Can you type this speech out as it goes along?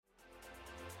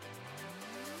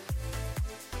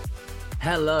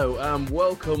Hello and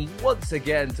welcome once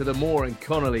again to the Moore and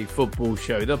Connolly Football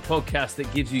Show, the podcast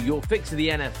that gives you your fix of the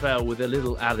NFL with a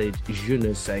little added je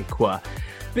ne sais quoi.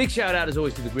 Big shout out as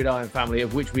always to the Gridiron family,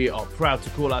 of which we are proud to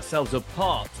call ourselves a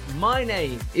part. My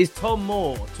name is Tom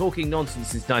Moore, talking nonsense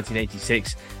since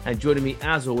 1986, and joining me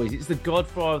as always, it's the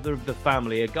godfather of the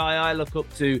family, a guy I look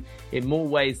up to in more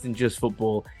ways than just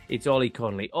football. It's Ollie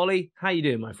Connolly. Ollie, how you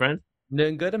doing, my friend?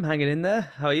 Doing good, I'm hanging in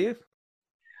there. How are you?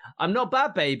 I'm not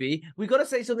bad, baby. We got to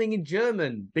say something in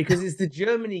German because it's the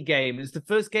Germany game. It's the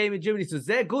first game in Germany, so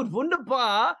sehr gut,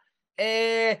 wunderbar.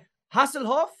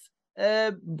 Hasselhoff,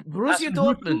 Borussia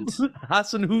Dortmund.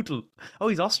 Hasenhüttl. Oh,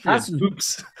 he's Austrian.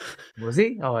 Oops. Was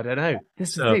he? Oh, I don't know. This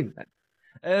is the thing.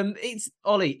 It's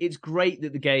Ollie. It's great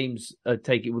that the game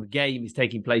is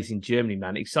taking place in Germany,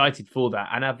 man. Excited for that,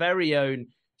 and our very own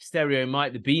Stereo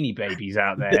Mike, the Beanie Baby's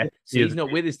out there. So he's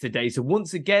not with us today. So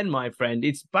once again, my friend,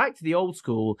 it's back to the old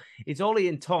school. It's Ollie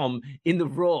and Tom in the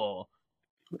Raw.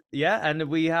 Yeah, and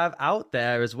we have out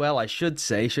there as well, I should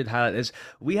highlight this,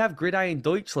 we have Gridiron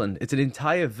Deutschland. It's an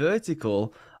entire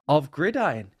vertical of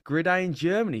Gridiron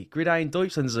Germany. Gridiron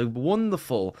Deutschland is a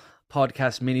wonderful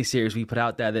podcast mini-series we put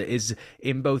out there that is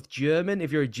in both German.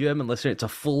 If you're a German listener, it's a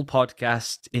full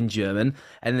podcast in German,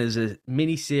 and there's a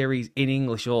mini-series in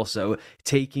English also,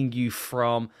 taking you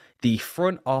from the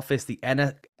front office, the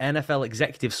NFL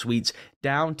executive suites,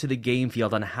 down to the game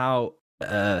field, and how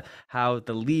the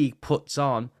league puts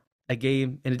on a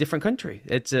game in a different country.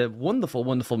 It's a wonderful,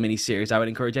 wonderful mini-series. I would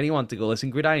encourage anyone to go listen.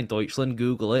 Gridiron Deutschland,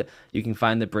 Google it. You can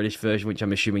find the British version, which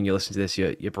I'm assuming you listen to this,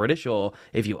 you're British, or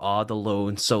if you are the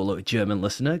lone solo German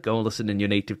listener, go and listen in your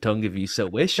native tongue if you so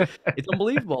wish. It's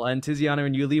unbelievable. And Tiziana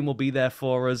and Julian will be there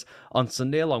for us on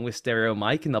Sunday, along with Stereo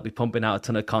Mike, and they'll be pumping out a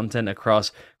ton of content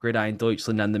across Gridiron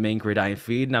Deutschland and the main Gridiron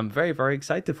feed, and I'm very, very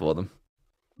excited for them.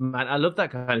 Man, I love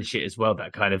that kind of shit as well,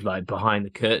 that kind of like behind the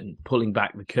curtain, pulling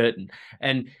back the curtain.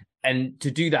 And to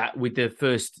do that with the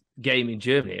first game in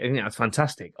Germany, I think that's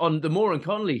fantastic. On the Moore and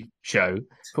Connolly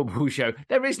football show,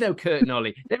 there is no curtain,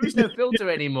 Ollie. There is no filter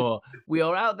anymore. We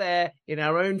are out there in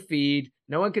our own feed.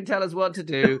 No one can tell us what to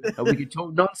do, and we can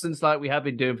talk nonsense like we have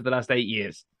been doing for the last 8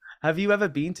 years. Have you ever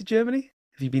been to Germany?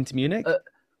 Have you been to Munich?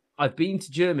 I've been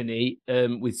to Germany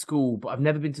with school, but I've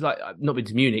never been to I've not been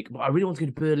to Munich, but I really want to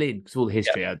go to Berlin because of all the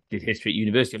history. Yeah. I did history at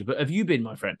university. But have you been,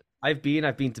 my friend? I've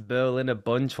been to Berlin a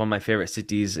bunch, one of my favorite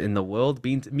cities in the world.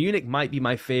 Munich might be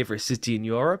my favorite city in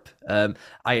Europe.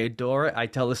 I adore it. I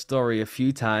tell the story a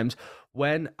few times.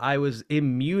 When I was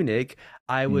in Munich,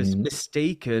 I was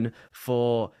mistaken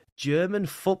for German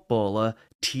footballer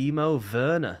Timo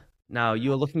Werner. Now,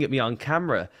 you're looking at me on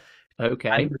camera.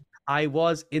 Okay. I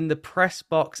was in the press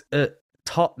box at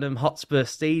Tottenham Hotspur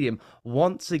Stadium,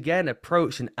 once again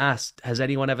approached and asked, has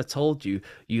anyone ever told you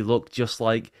you look just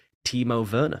like Timo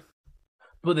Werner?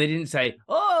 But they didn't say,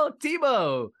 oh,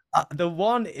 Timo. The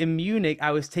one in Munich,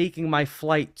 I was taking my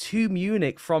flight to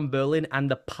Munich from Berlin, and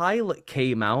the pilot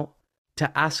came out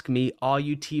to ask me, are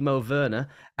you Timo Werner?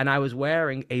 And I was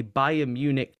wearing a Bayern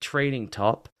Munich training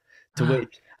top, to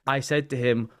which I said to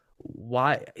him,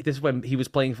 why? This is when he was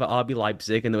playing for RB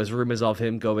Leipzig, and there was rumors of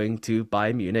him going to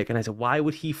Bayern Munich. And I said, why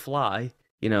would he fly,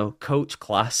 coach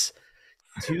class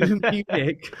to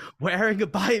Munich wearing a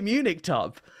Bayern Munich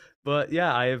top? But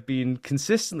yeah, I have been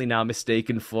consistently now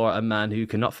mistaken for a man who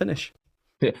cannot finish.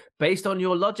 Based on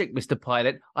your logic, Mr.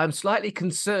 Pilot, I'm slightly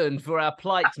concerned for our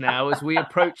plight now as we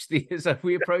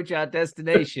approach our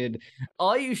destination.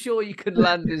 Are you sure you can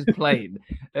land this plane?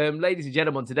 Ladies and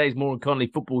gentlemen, today's Moore and Connolly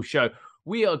Football Show,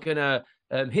 we are going to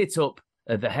hit up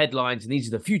the headlines, and these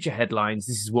are the future headlines.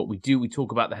 This is what we do. We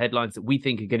talk about the headlines that we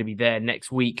think are going to be there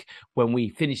next week when we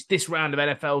finish this round of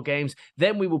NFL games.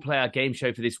 Then we will play our game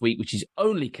show for this week, which is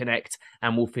Only Connect,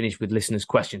 and we'll finish with listeners'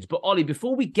 questions. But Ollie,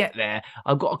 before we get there,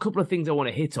 I've got a couple of things I want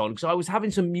to hit on because I was having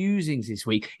some musings this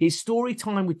week. It's story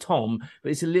time with Tom,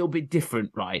 but it's a little bit different,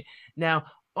 right? Now,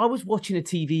 I was watching a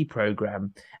TV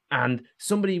program and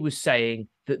somebody was saying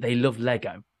that they love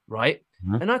Lego, right?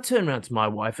 Mm-hmm. And I turned around to my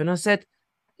wife and I said,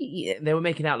 yeah, they were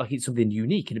making out like it's something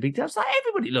unique and a big deal. I was like,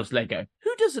 everybody loves Lego.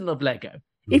 Who doesn't love Lego?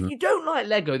 Mm-hmm. If you don't like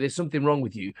Lego, there's something wrong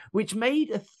with you, which made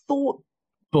a thought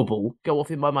bubble go off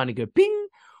in my mind and go, ping,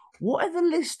 what are the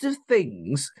list of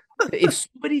things that if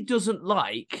somebody doesn't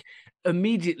like,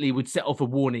 immediately would set off a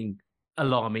warning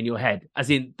alarm in your head?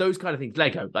 As in those kind of things,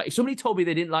 Lego. Like if somebody told me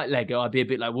they didn't like Lego, I'd be a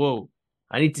bit like, whoa,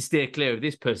 I need to steer clear of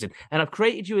this person. And I've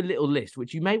created you a little list,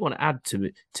 which you may want to add to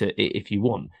it if you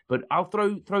want. But I'll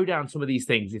throw down some of these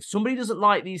things. If somebody doesn't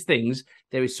like these things,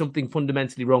 there is something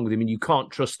fundamentally wrong with them and you can't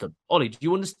trust them. Ollie, do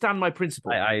you understand my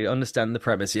principle? I understand the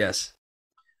premise, yes.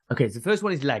 Okay, so the first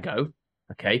one is Lego.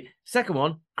 Okay. Second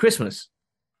one, Christmas.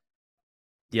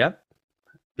 Yeah.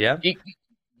 Yeah.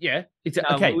 Yeah, it's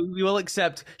Now, okay. we will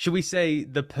accept. Should we say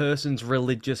the person's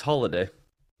religious holiday?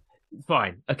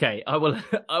 Fine. Okay, I will.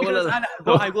 I will.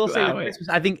 But I will say with allow it. Christmas,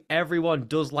 I think everyone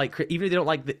does like, even if they don't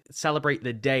like celebrate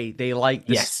the day, they like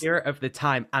the Yes, spirit of the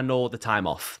time and all the time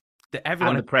off. That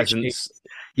everyone and the appreciates. presents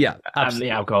Yeah, and absolutely.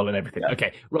 the alcohol and everything. Yeah.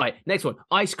 Okay, right. Next one.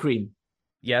 Ice cream.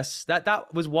 Yes, that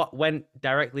was what went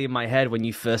directly in my head when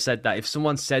you first said that. If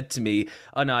someone said to me,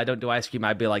 "Oh no, I don't do ice cream,"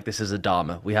 I'd be like, "This is a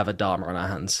dharma. We have a dharma on our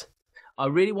hands." I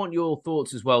really want your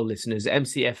thoughts as well, listeners.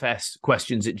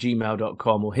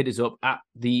 mcfsquestions@gmail.com or hit us up at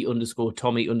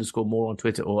 @the_Tommy_more on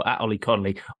Twitter or at Ollie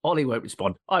Connolly. Ollie won't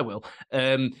respond. I will.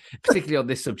 Particularly on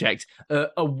this subject.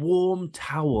 A warm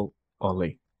towel,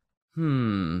 Ollie.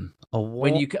 When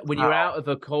you're out of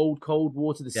a cold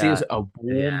water, the seals a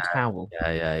warm towel.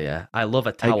 Yeah. I love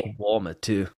a towel warmer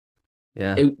too.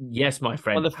 Yeah. Yes, my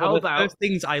friend. How about first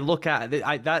things I look at?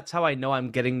 That's how I know I'm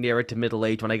getting nearer to middle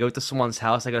age. When I go to someone's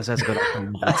house, I go, "That's a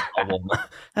towel warmer.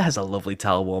 That has a lovely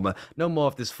towel warmer. No more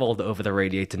of this fold it over the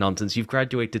radiator nonsense. You've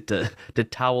graduated to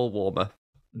towel warmer."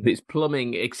 It's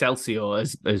plumbing Excelsior,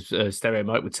 as Stereo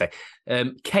Mike would say.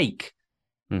 Cake.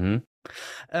 There's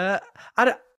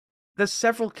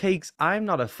several cakes I'm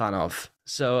not a fan of.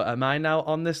 So am I now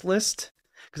on this list?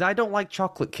 Because I don't like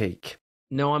chocolate cake.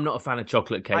 No, I'm not a fan of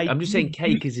chocolate cake. I'm just saying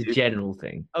cake is a general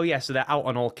thing. Oh, yeah, so they're out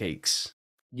on all cakes.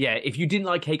 Yeah, if you didn't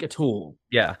like cake at all.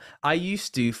 Yeah, I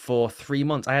used to for 3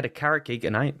 months. I had a carrot cake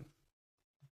a night.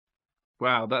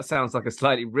 Wow, that sounds like a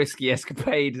slightly risky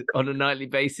escapade on a nightly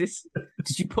basis.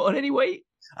 Did you put on any weight?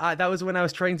 That was when I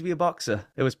was training to be a boxer.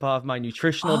 It was part of my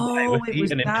nutritional diet. It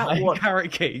was an that entire one.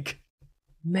 Carrot cake.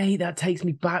 Mate, that takes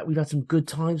me back. We've had some good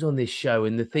times on this show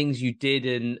and the things you did.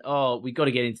 And we got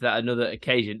to get into that another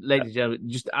occasion. Ladies and gentlemen,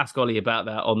 just ask Ollie about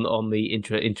that on the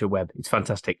interweb. It's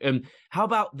fantastic. How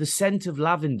about the scent of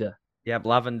lavender? Yeah,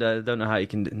 lavender. Don't know how you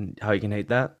can hate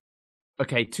that.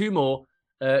 Okay, 2 more.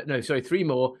 3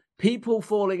 more. People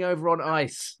falling over on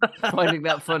ice, finding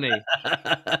that funny.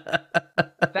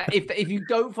 That if you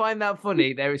don't find that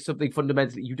funny, there is something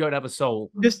fundamentally you don't have a soul.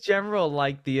 Just general,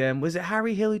 like the was it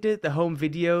Harry Hill who did the home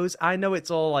videos? I know it's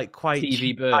all like quite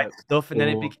TV type stuff, and then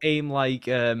it became like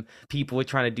people were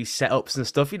trying to do setups and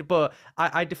stuff. But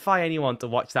I defy anyone to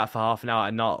watch that for half an hour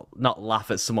and not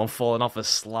laugh at someone falling off a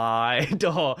slide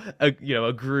or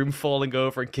a groom falling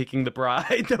over and kicking the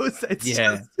bride.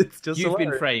 It's just you've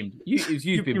been framed.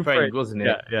 You've been framed, wasn't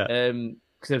it? Yeah.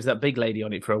 Because there was that big lady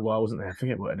on it for a while, wasn't there? I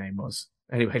forget what her name was.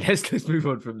 Anyway, let's move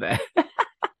on from there.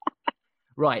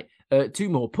 Right, 2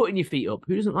 more. Putting your feet up.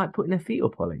 Who doesn't like putting their feet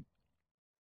up, Ollie?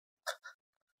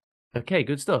 Okay,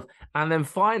 good stuff. And then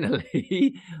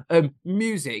finally,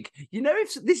 music. You know,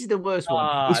 if this is the worst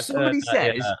one. If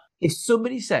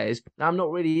somebody says, "I'm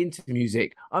not really into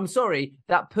music," I'm sorry,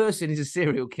 that person is a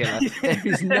serial killer. There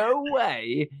is no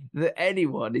way that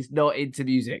anyone is not into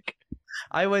music.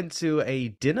 I went to a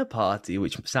dinner party,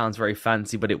 which sounds very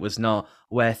fancy, but it was not,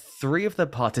 where 3 of the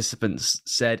participants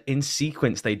said in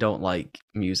sequence they don't like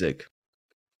music.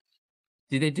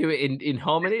 Did they do it in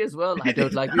harmony as well? I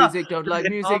don't like music, don't like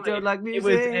music, don't like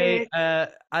music. It was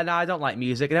and I don't like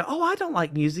music. And I don't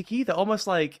like music either. Almost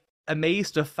like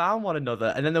amazed to have found one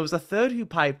another. And then there was a third who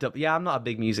piped up, "Yeah, I'm not a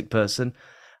big music person."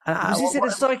 And was this in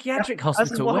a psychiatric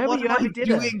hospital? Where were you having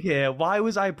dinner? What am I doing here? Why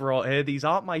was I brought here? These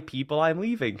aren't my people. I'm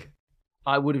leaving.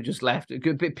 I would have just left. A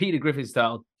good bit Peter Griffin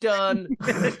style. Done.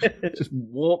 Just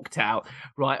walked out.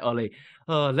 Right, Ollie.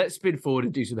 Let's spin forward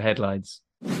and do some headlines.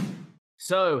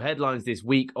 So, headlines this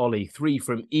week, Ollie. 3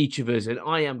 from each of us. And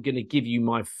I am going to give you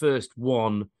my first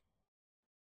one.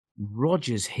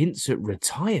 Rodgers hints at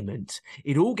retirement.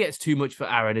 It all gets too much for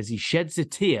Aaron as he sheds a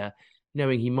tear,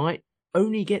 knowing he might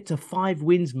only get to 5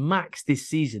 wins max this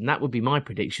season. That would be my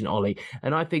prediction, Ollie.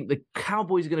 And I think the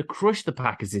Cowboys are going to crush the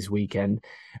Packers this weekend.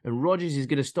 And Rodgers is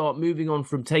going to start moving on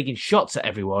from taking shots at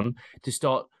everyone to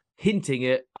start hinting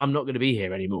at, "I'm not going to be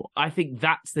here anymore." I think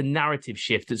that's the narrative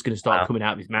shift that's going to start coming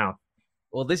out of his mouth.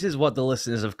 Well, this is what the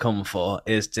listeners have come for,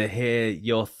 is to hear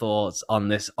your thoughts on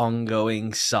this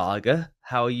ongoing saga.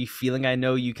 How are you feeling? I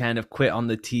know you kind of quit on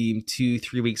the team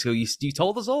 2-3 weeks ago. You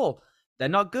told us all they're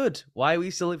not good. Why are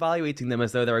we still evaluating them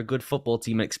as though they're a good football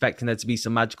team and expecting there to be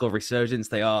some magical resurgence?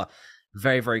 They are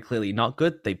very, very clearly not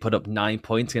good. They put up 9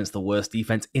 points against the worst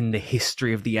defense in the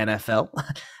history of the NFL.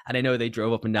 And I know they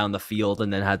drove up and down the field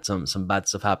and then had some bad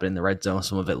stuff happen in the red zone.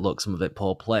 Some of it luck, some of it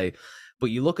poor play. But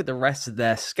you look at the rest of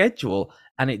their schedule,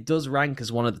 and it does rank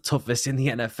as one of the toughest in the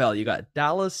NFL. You got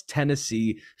Dallas,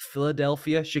 Tennessee,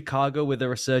 Philadelphia, Chicago with a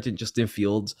resurgent Justin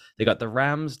Fields. They got the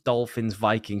Rams, Dolphins,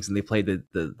 Vikings, and they play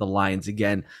the Lions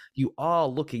again. You are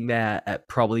looking there at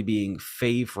probably being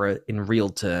favorite in real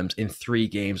terms in 3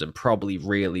 games, and probably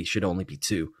really should only be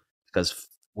 2, because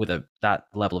with that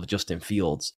level of Justin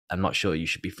Fields, I'm not sure you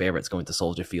should be favorites going to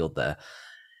Soldier Field there.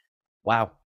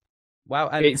 Wow.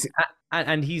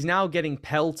 And he's now getting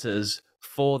pelters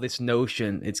for this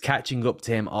notion. It's catching up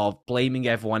to him of blaming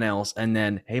everyone else, and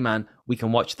then, hey man, we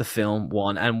can watch the film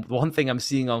one. And one thing I'm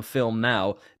seeing on film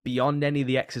now, beyond any of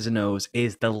the X's and O's,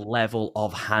 is the level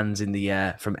of hands in the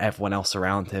air from everyone else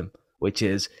around him, which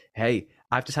is, hey,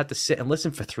 I've just had to sit and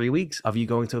listen for 3 weeks of you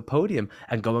going to a podium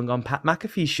and going on Pat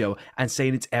McAfee's show and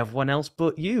saying it's everyone else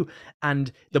but you.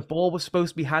 And the ball was supposed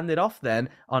to be handed off then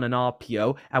on an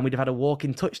RPO, and we'd have had a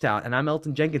walk-in touchdown. And I'm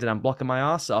Elton Jenkins and I'm blocking my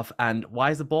arse off. And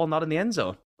why is the ball not in the end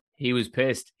zone? He was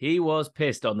pissed. He was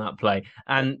pissed on that play.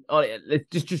 And let's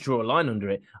just draw a line under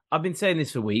it. I've been saying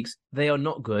this for weeks. They are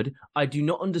not good. I do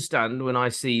not understand when I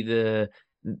see the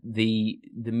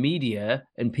media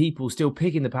and people still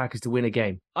picking the Packers to win a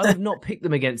game. I would not pick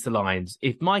them against the Lions.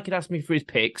 If Mike had asked me for his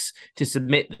picks to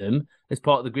submit them as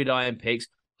part of the Gridiron picks,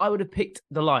 I would have picked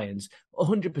the Lions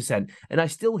 100%. And I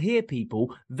still hear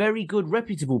people, very good,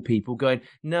 reputable people, going,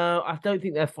 no, I don't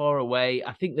think they're far away.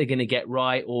 I think they're going to get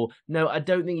right. Or, no, I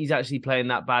don't think he's actually playing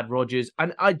that bad, Rodgers.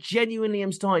 And I genuinely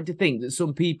am starting to think that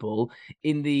some people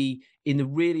in the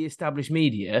really established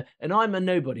media, and I'm a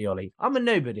nobody, Ollie. I'm a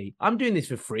nobody. I'm doing this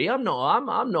for free. I'm not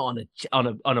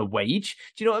on a wage.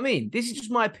 Do you know what I mean? This is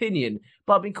just my opinion.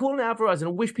 But I've been calling out for us, and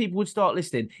I wish people would start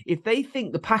listening. If they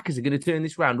think the Packers are going to turn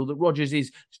this round, or that Rodgers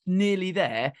is nearly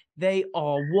there, they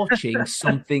are watching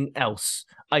something else.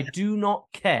 I do not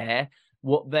care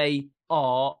what they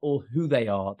are or who they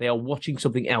are. They are watching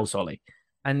something else, Ollie.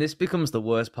 And this becomes the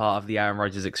worst part of the Aaron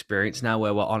Rodgers experience now,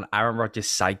 where we're on Aaron Rodgers'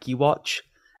 psyche watch,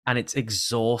 and it's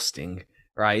exhausting,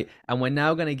 right? And we're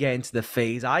now going to get into the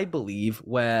phase, I believe,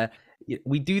 where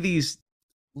we do these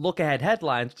look-ahead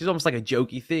headlines, which is almost like a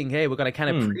jokey thing. Hey, we're going to kind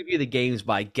of preview the games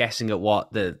by guessing at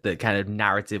what the kind of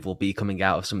narrative will be coming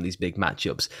out of some of these big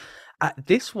matchups.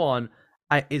 This one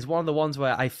is one of the ones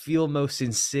where I feel most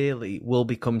sincerely will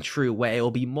become true, where it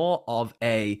will be more of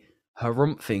a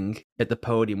harumphing at the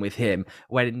podium with him,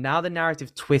 where now the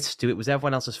narrative twists to it was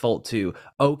everyone else's fault too.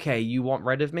 Okay, you want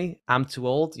rid of me? I'm too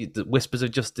old. The whispers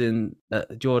of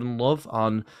Jordan Love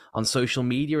on social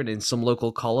media and in some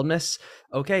local columnists.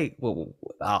 Okay, well,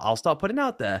 I'll start putting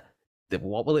out there.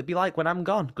 What will it be like when I'm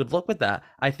gone? Good luck with that.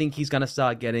 I think he's going to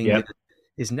start getting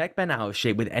his neck bent out of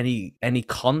shape with any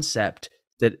concept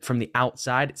that from the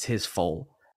outside it's his fault.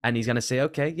 And he's going to say,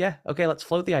 okay, let's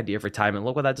float the idea of retirement.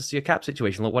 Look what that does to your cap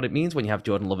situation. Look what it means when you have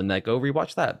Jordan Love in there. Go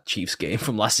rewatch that Chiefs game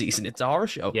from last season. It's a horror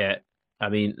show. Yeah, I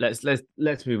mean,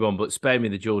 let's move on. But spare me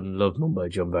the Jordan Love mumbo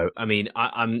jumbo. I mean,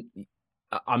 I'm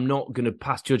not going to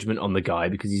pass judgment on the guy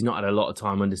because he's not had a lot of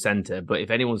time under center. But if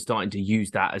anyone's starting to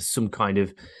use that as some kind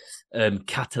of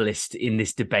catalyst in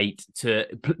this debate,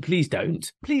 please don't,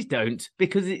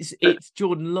 because it's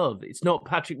Jordan Love. It's not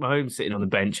Patrick Mahomes sitting on the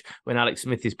bench when Alex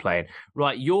Smith is playing.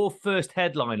 Right, your first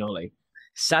headline, Ollie.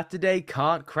 Saturday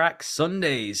can't crack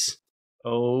Sundays.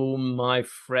 Oh, my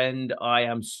friend, I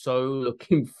am so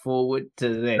looking forward to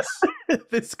this.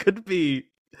 This could be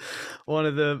one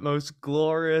of the most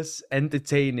glorious,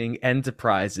 entertaining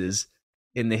enterprises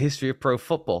in the history of pro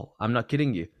football. I'm not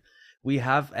kidding you. We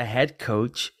have a head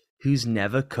coach who's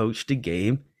never coached a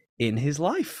game in his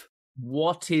life.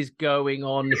 What is going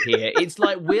on here? It's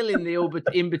like Will in the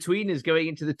In-Betweeners going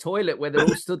into the toilet where they're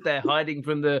all stood there hiding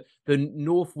from the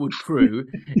Northwood crew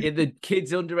in the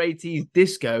kids under 18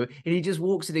 disco, and he just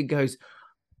walks in and goes,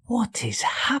 what is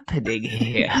happening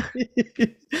here?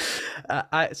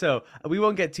 So we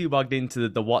won't get too bogged into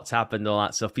the what's happened and all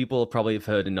that stuff. People probably have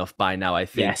heard enough by now, I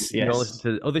think. Yes. You know,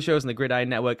 listen to other shows on the Gridiron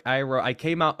Network. I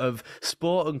came out of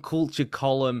sport and culture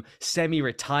column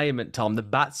semi-retirement, Tom. The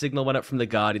bat signal went up from The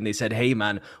Guardian. They said, hey,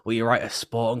 man, will you write a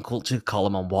sport and culture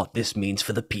column on what this means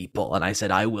for the people? And I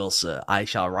said, I will, sir. I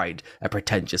shall write a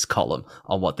pretentious column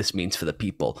on what this means for the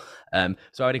people.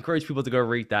 So I'd encourage people to go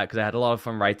read that because I had a lot of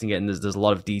fun writing it, and there's a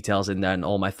lot of details in there and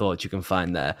all my thoughts you can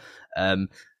find there.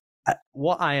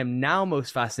 What I am now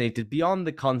most fascinated, beyond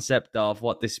the concept of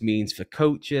what this means for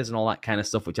coaches and all that kind of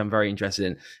stuff, which I'm very interested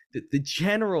in, the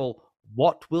general,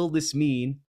 what will this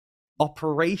mean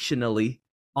operationally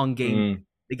on game?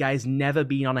 The guy's never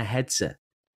been on a headset.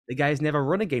 The guy's never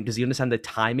run a game. Does he understand the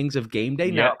timings of game day?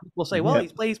 Now, people say, well,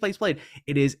 he's played.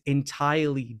 It is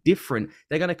entirely different.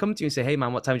 They're going to come to you and say, hey,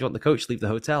 man, what time do you want the coach to leave the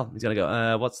hotel? He's going to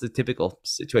go, what's the typical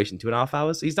situation? 2.5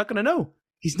 hours? He's not going to know.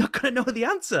 He's not going to know the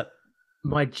answer.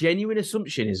 My genuine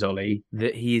assumption is, Ollie,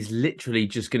 that he is literally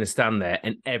just going to stand there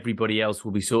and everybody else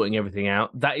will be sorting everything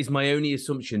out. That is my only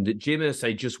assumption, that Jim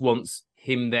Irsay just wants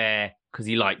him there because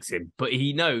he likes him. But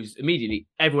he knows immediately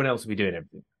everyone else will be doing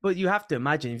everything. But you have to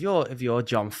imagine, if you're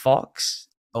John Fox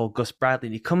or Gus Bradley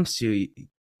and he comes to you,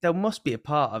 there must be a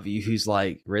part of you who's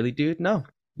like, really, dude? No,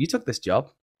 you took this job.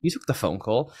 You took the phone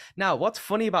call. Now, what's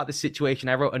funny about this situation,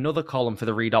 I wrote another column for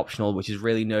the Read Optional, which is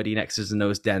really nerdy and X's and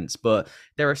O's dense, but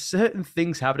there are certain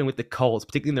things happening with the Colts,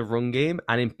 particularly in the run game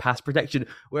and in pass protection,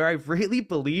 where I really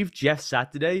believe Jeff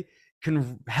Saturday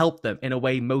can help them in a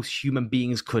way most human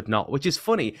beings could not, which is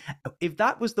funny. If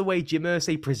that was the way Jim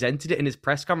Irsay presented it in his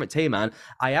press conference, hey man,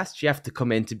 I asked Jeff to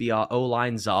come in to be our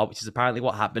O-line czar, which is apparently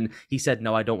what happened. He said,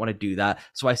 no, I don't want to do that.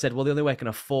 So I said, well, the only way I can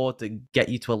afford to get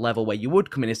you to a level where you would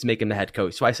come in is to make him the head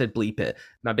coach. So I said, bleep it.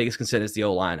 My biggest concern is the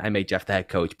O-line. I made Jeff the head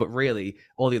coach, but really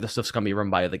all the other stuff's going to be run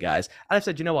by other guys. And I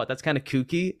said, you know what? That's kind of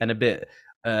kooky and a bit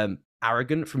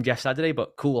arrogant from Jeff Saturday,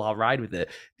 but cool, I'll ride with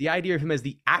it. The idea of him as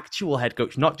the actual head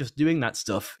coach, not just doing that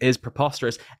stuff, is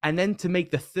preposterous. And then to make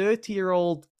the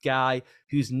 30-year-old guy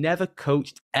who's never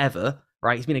coached ever,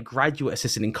 right? He's been a graduate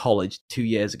assistant in college 2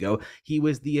 years ago. He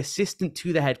was the assistant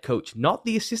to the head coach, not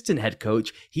the assistant head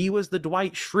coach. He was the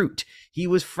Dwight Schrute. He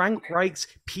was Frank Reich's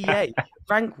PA.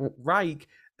 Frank Reich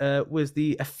was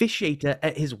the officiator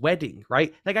at his wedding,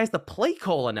 right? That guy's the play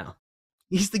caller now.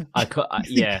 He's the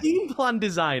game plan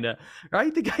designer,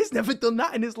 right? The guy's never done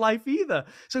that in his life either.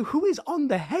 So who is on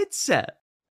the headset?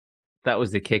 That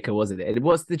was the kicker, wasn't it? It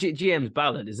was the GM's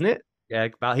Ballard, isn't it? Yeah,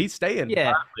 he's staying.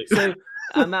 Yeah. So,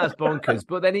 and that's bonkers.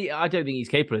 But then I don't think he's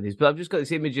capable of this. But I've just got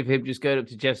this image of him just going up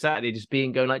to Jeff Saturday, just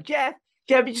going like, Jeff,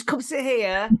 you just come sit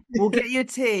here. We'll get you a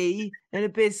tea and a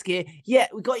biscuit. Yeah,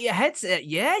 we got your headset.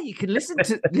 Yeah, you can listen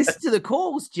to the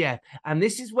calls, Jeff. And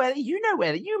this is where you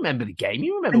remember the game.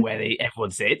 You remember where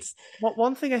everyone sits.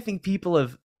 One thing I think people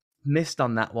have missed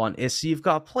on that one is, so you've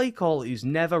got a play caller who's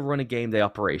never run a game day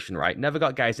operation, right? Never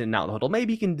got guys in and out of the huddle.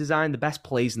 Maybe he can design the best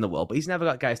plays in the world, but he's never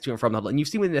got guys to and from the huddle. And you've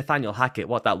seen with Nathaniel Hackett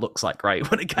what that looks like, right?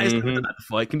 When a guy's never done that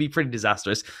before, it can be pretty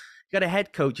disastrous. You got a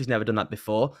head coach who's never done that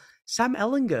before. Sam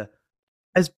Ellinger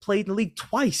has played in the league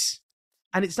twice,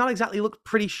 and it's not exactly looked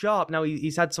pretty sharp. Now,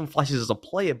 he's had some flashes as a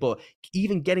player, but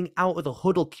even getting out of the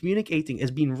huddle, communicating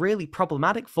has been really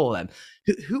problematic for them.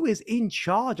 Who is in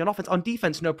charge on offense? On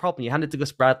defense, no problem. You hand it to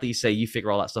Gus Bradley, you say, you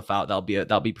figure all that stuff out.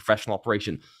 That'll be professional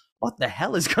operation. What the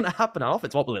hell is going to happen on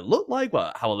offense? What will it look like?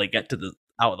 How will they get to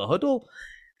out of the huddle?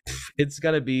 It's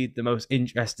going to be the most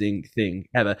interesting thing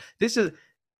ever.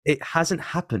 It hasn't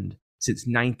happened since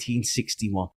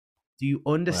 1961. Do you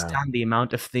understand the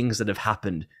amount of things that have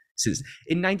happened since?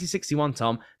 In 1961,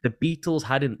 Tom, the Beatles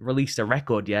hadn't released a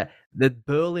record yet. The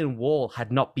Berlin Wall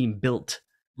had not been built,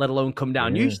 let alone come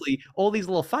down. Yeah. Usually, all these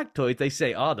little factoids, they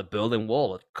say, the Berlin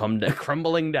Wall had come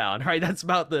crumbling down, right? That's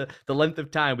about the length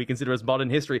of time we consider as modern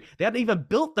history. They hadn't even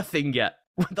built the thing yet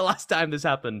the last time this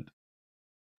happened.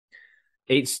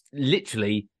 It's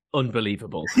literally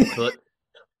unbelievable, but...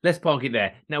 Let's park it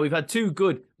there. Now, we've had two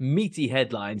good, meaty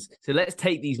headlines, so let's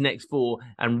take these next four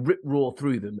and rip-roar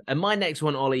through them. And my next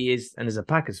one, Ollie, is, and as a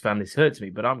Packers fan, this hurts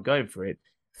me, but I'm going for it,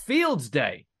 Fields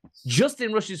Day.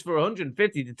 Justin rushes for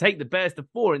 150 to take the Bears to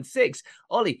 4-6.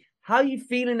 Ollie, how are you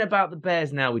feeling about the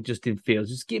Bears now with Justin Fields?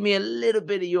 Just give me a little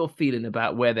bit of your feeling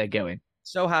about where they're going.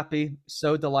 So happy,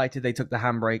 so delighted they took the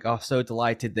handbrake off, so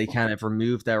delighted they kind of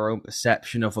removed their own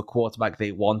perception of a quarterback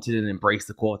they wanted and embraced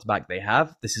the quarterback they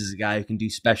have. This is a guy who can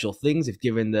do special things if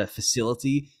given the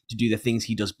facility to do the things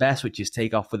he does best, which is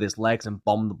take off with his legs and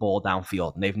bomb the ball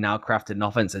downfield. And they've now crafted an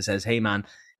offense that says, hey man,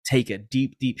 take a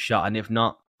deep, deep shot, and if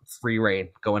not, free reign,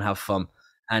 go and have fun.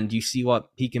 And you see what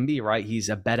he can be, right? He's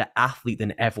a better athlete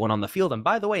than everyone on the field. And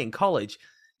by the way, in college,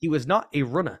 he was not a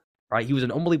runner. Right, he was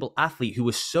an unbelievable athlete who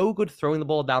was so good throwing the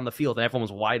ball down the field and everyone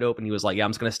was wide open. He was like, yeah,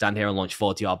 I'm just going to stand here and launch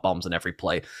 40-yard bombs on every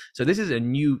play. So this is a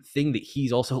new thing that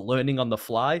he's also learning on the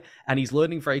fly, and he's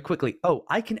learning very quickly,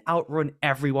 I can outrun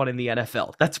everyone in the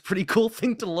NFL. That's a pretty cool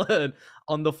thing to learn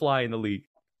on the fly in the league.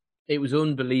 It was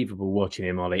unbelievable watching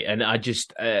him, Ollie. And I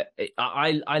just,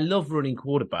 I love running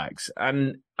quarterbacks.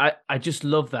 And I just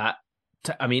love that.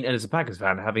 And as a Packers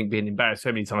fan, having been embarrassed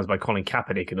so many times by Colin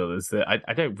Kaepernick and others, that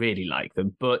I don't really like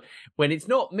them. But when it's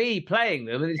not me playing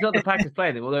them, and it's not the Packers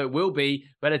playing them, although it will be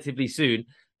relatively soon,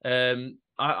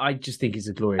 I just think it's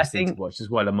a glorious thing to watch.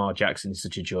 That's why Lamar Jackson is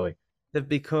such a joy. They've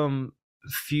become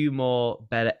few more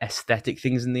better aesthetic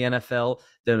things in the NFL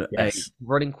than a Yes.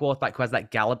 running quarterback who has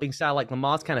that galloping style. Like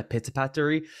Lamar's kind of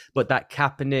pitter-pattery, but that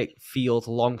Kaepernick Field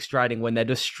long striding when they're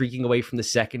just streaking away from the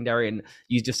secondary and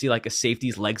you just see like a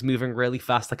safety's legs moving really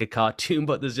fast like a cartoon,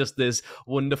 but there's just this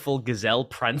wonderful gazelle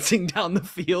prancing down the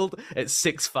field at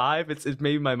 6'5". It's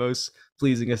maybe my most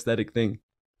pleasing aesthetic thing.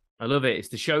 I love it. It's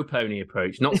the show pony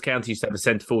approach. Notts County used to have a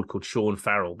centre forward called Sean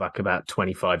Farrell back about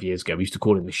 25 years ago. We used to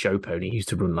call him the show pony. He used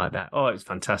to run like that. Oh, it was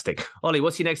fantastic. Ollie,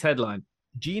 what's your next headline?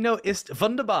 Gino ist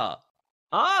Wunderbar.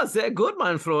 Ah, sehr good,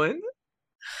 mein Freund.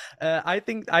 I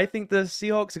think the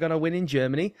Seahawks are going to win in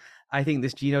Germany. I think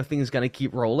this Geno thing is going to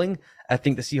keep rolling. I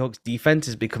think the Seahawks defense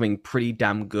is becoming pretty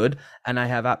damn good, and I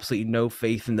have absolutely no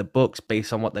faith in the Bucs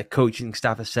based on what their coaching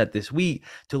staff has said this week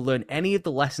to learn any of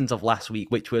the lessons of last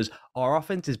week, which was our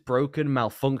offense is broken,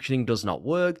 malfunctioning, does not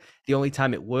work. The only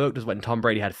time it worked was when Tom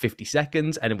Brady had 50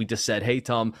 seconds, and we just said, hey,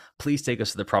 Tom, please take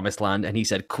us to the promised land. And he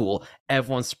said, cool,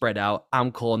 everyone's spread out,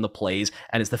 I'm calling the plays,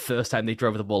 and it's the first time they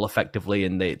drove the ball effectively,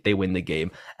 and they win the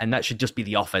game. And that should just be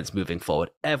the offense moving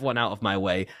forward. Everyone out of my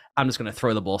way. I'm just going to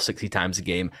throw the ball 60 times a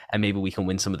game, and maybe we can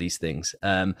win some of these things.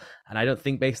 And I don't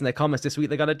think, based on their comments this week,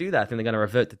 they're going to do that. I think they're going to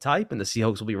revert to type, and the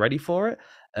Seahawks will be ready for it.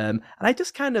 And I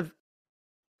just kind of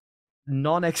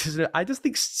I just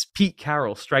think Pete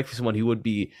Carroll strikes me as someone who would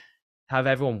have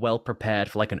everyone well prepared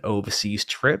for like an overseas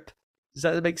trip. Does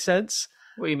that make sense?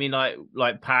 What do you mean,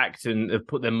 like packed and have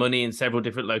put their money in several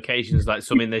different locations, like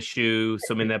some in their shoe,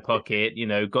 some in their pocket,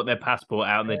 got their passport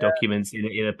out and their documents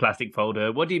in a plastic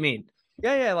folder? What do you mean?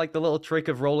 Yeah, like the little trick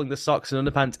of rolling the socks and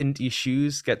underpants into your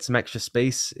shoes, get some extra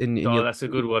space in your... that's a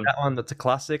good one. That one, that's a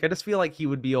classic. I just feel like he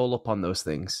would be all up on those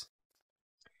things.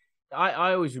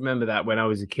 I always remember that when I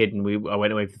was a kid and I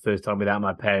went away for the first time without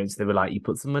my parents. They were like, you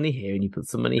put some money here and you put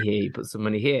some money here, you put some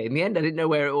money here. In the end, I didn't know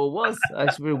where it all was. I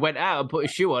just went out and put a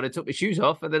shoe on and took my shoes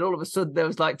off. And then all of a sudden there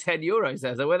was like 10 euros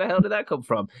there. So where the hell did that come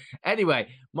from? Anyway,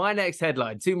 my next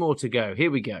headline, 2 more to go.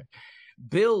 Here we go.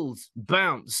 Bills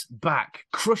bounce back,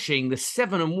 crushing the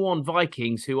 7-1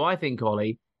 Vikings, who I think,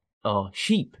 Ollie, are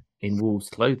sheep in wolves'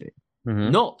 clothing.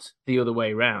 Mm-hmm. Not the other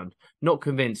way around. Not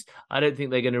convinced. I don't think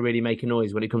they're going to really make a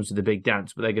noise when it comes to the big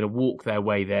dance, but they're going to walk their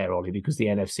way there, Ollie, because the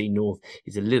NFC North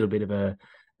is a little bit of a,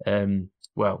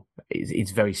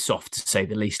 it's very soft to say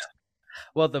the least.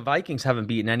 Well, the Vikings haven't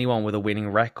beaten anyone with a winning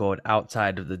record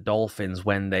outside of the Dolphins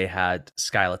when they had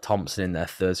Skylar Thompson in their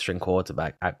third-string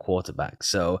quarterback at quarterback.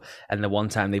 So, and the one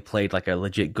time they played like a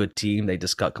legit good team, they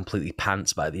just got completely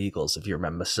pants by the Eagles, if you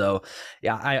remember. So,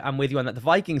 yeah, I'm with you on that. The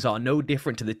Vikings are no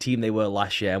different to the team they were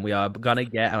last year, and we are gonna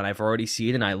get, and I've already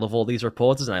seen, and I love all these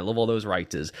reporters, and I love all those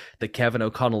writers, that Kevin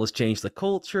O'Connell has changed the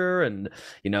culture, and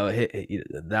now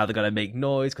they're gonna make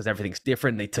noise because everything's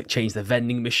different. They changed the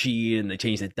vending machine, and they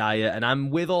changed the diet, and I'm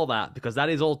with all that because that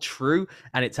is all true,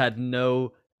 and it's had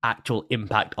no actual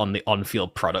impact on the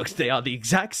on-field product. They are the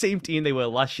exact same team they were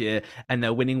last year, and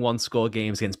they're winning one-score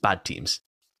games against bad teams.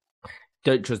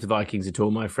 Don't trust the Vikings at all,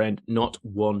 my friend. Not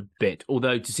one bit.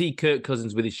 Although to see Kirk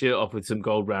Cousins with his shirt off with some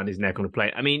gold around his neck on a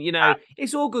plate, I mean,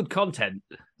 it's all good content.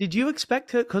 Did you expect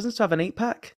Kirk Cousins to have an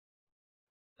 8-pack?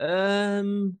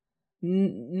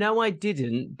 No, I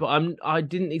didn't. But I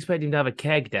didn't expect him to have a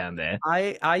keg down there.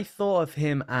 I thought of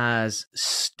him as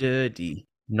sturdy,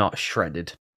 not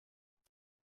shredded.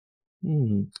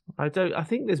 I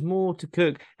think there's more to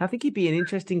Kirk. I think he'd be an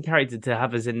interesting character to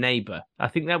have as a neighbor. I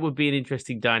think that would be an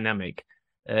interesting dynamic.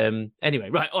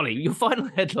 Anyway, right, Ollie, your final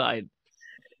headline.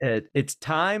 It's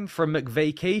time for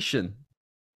McVacation.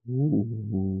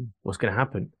 Ooh, what's going to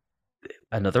happen?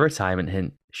 Another retirement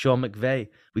hint. Sean McVay.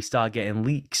 We start getting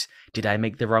leaks. Did I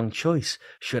make the wrong choice?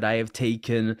 Should I have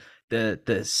taken the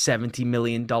 $70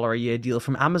 million a year deal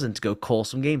from Amazon to go call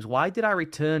some games? Why did I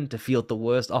return to field the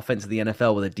worst offense of the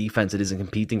NFL with a defense that isn't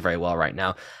competing very well right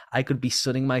now? I could be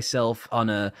sunning myself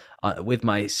on with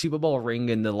my Super Bowl ring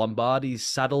and the Lombardi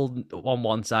saddled on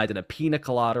one side and a pina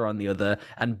colada on the other,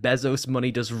 and Bezos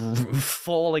money just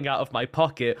falling out of my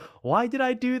pocket. Why did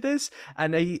I do this?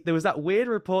 And there was that weird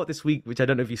report this week, which I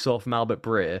don't know if you saw, from Albert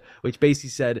Breer, which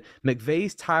basically said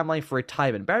McVay's timeline for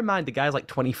retirement. Bear in mind, the guy's like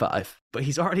 25, but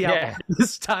he's already out.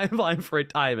 His timeline for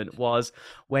retirement was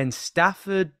when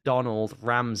Stafford, Donald,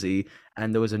 Ramsey,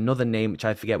 and there was another name which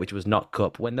I forget, which was not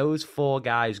Cup. When those 4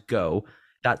 guys go,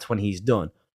 that's when he's done.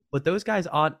 But those guys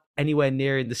aren't anywhere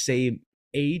near in the same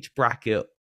age bracket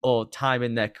or time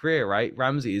in their career, right?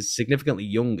 Ramsey is significantly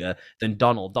younger than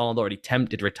Donald. Donald already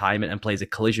tempted retirement and plays a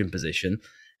collision position.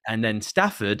 And then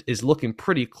Stafford is looking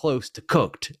pretty close to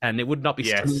cooked. And it would not be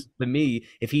strange for me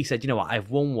if he said, you know what, I've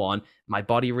won one. My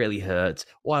body really hurts.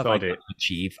 What have I got to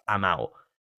achieve? I'm out.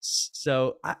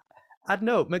 So I don't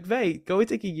know. McVay, go and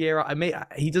take a year out.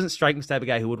 He doesn't strike me as the type of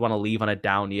guy who would want to leave on a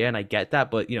down year, and I get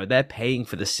that. But they're paying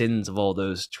for the sins of all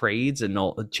those trades and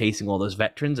not chasing all those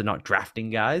veterans and not drafting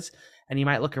guys. And you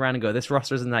might look around and go, "This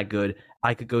roster isn't that good.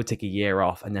 I could go take a year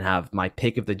off and then have my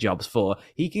pick of the jobs for."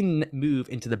 He can move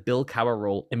into the Bill Cowher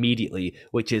role immediately,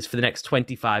 which is for the next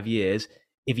 25 years.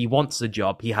 If he wants the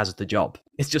job, he has the job.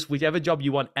 It's just whichever job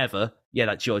you want ever. Yeah,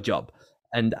 that's your job.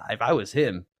 And if I was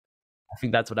him, I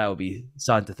think that's what I would be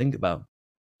starting to think about.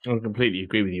 I completely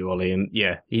agree with you, Ollie. And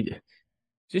yeah,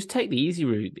 just take the easy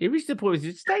route. It reached the point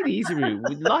where just take the easy route.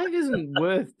 Life isn't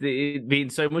worth it being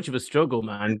so much of a struggle,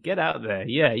 man. Get out there.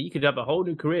 Yeah, you could have a whole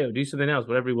new career or do something else,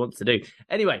 whatever he wants to do.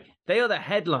 Anyway, they are the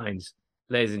headlines,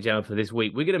 ladies and gentlemen, for this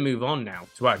week. We're going to move on now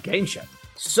to our game show.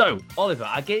 So, Oliver,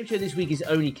 our game show this week is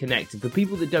Only Connect. And for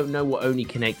people that don't know what Only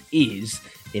Connect is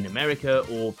in America,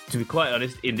 or to be quite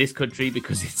honest, in this country,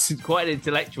 because it's quite an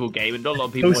intellectual game and not a lot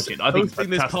of people watch it. I think hosting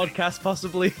this podcast,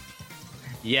 possibly.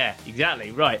 Yeah,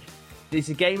 exactly. Right. It's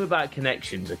a game about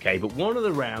connections, okay? But one of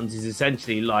the rounds is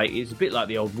essentially it's a bit like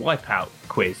the old Wipeout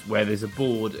quiz, where there's a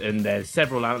board and there's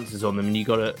several answers on them, and you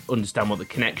got to understand what the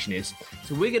connection is.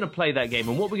 So we're going to play that game,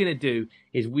 and what we're going to do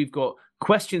is we've got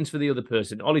questions for the other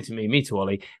person, Ollie to me to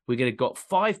Ollie. We're going to got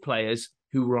 5 players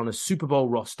who were on a Super Bowl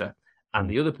roster, and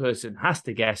the other person has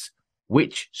to guess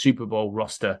which Super Bowl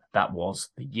roster that was,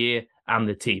 the year and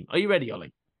the team. Are you ready,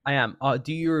 Ollie? I am.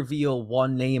 Do you reveal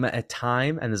one name at a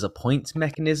time and there's a points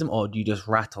mechanism, or do you just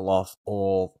rattle off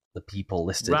all the people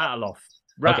listed? Rattle off.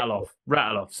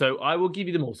 So I will give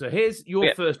you them all. So here's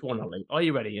your first one, Ollie. Are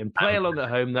you ready? And play along at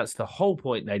home. That's the whole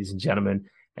point, ladies and gentlemen.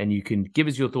 And you can give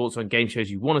us your thoughts on game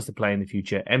shows you want us to play in the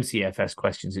future,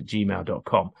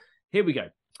 mcfsquestions@gmail.com. Here we go.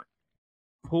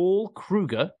 Paul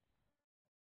Kruger,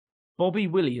 Bobby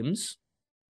Williams,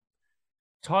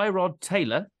 Tyrod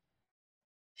Taylor,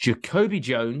 Jacoby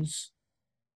Jones,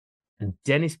 and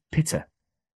Dennis Pitta.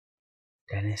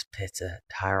 Dennis Pitta,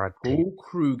 Tyrod Taylor. Paul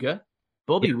Kruger,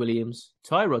 Bobby Williams,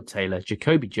 Tyrod Taylor,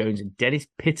 Jacoby Jones, and Dennis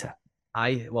Pitta.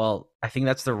 I think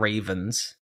that's the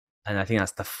Ravens, and I think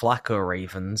that's the Flacco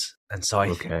Ravens, and so I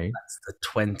think that's the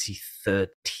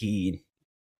 2013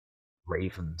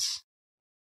 Ravens.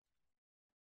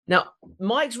 Now,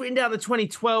 Mike's written down the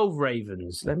 2012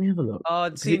 Ravens. Let me have a look.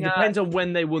 It depends on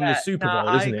when they won the Super Bowl,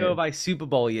 isn't it? I go by Super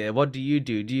Bowl year. What do you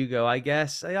do? Do you go, I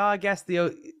guess it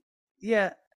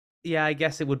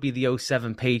would be the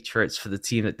 07 Patriots for the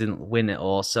team that didn't win it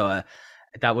all. So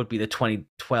that would be the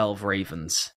 2012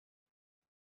 Ravens.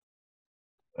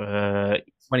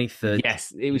 2013.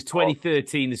 Yes, it was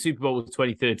 2013. The Super Bowl was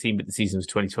 2013, but the season was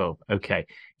 2012. Okay.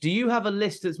 Do you have a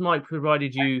list that's Mike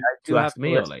provided you to ask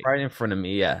me, Ollie? Right in front of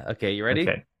me, yeah. Okay, you ready?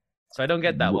 Okay. So I don't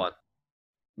get that one.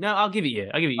 No, I'll give it you.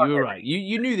 You were right.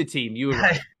 You knew the team. You were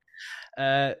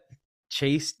right.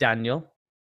 Chase Daniel,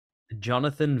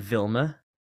 Jonathan Vilma,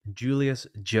 Julius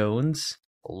Jones,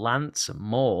 Lance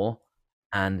Moore,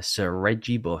 and Sir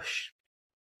Reggie Bush.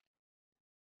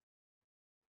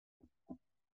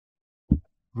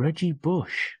 Reggie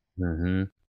Bush. Mm-hmm.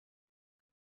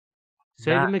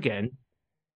 Say them again.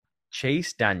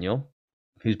 Chase Daniel,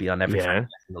 who's been on every franchise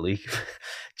in the league.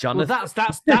 Jonathan. Well,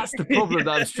 that's the problem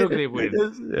that I'm struggling with.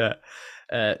 Yeah.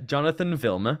 Jonathan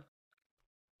Vilma,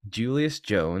 Julius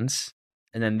Jones,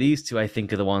 and then these two I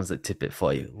think are the ones that tip it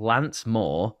for you: Lance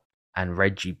Moore and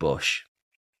Reggie Bush.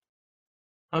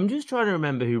 I'm just trying to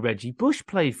remember who Reggie Bush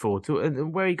played for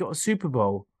and where he got a Super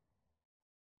Bowl.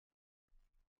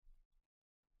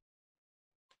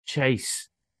 Chase.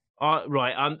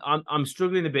 Right, I'm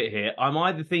struggling a bit here. I'm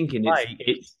either thinking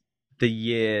it's the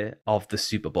year of the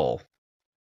Super Bowl.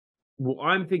 Well,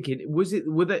 I'm thinking,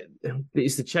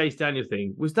 it's the Chase Daniel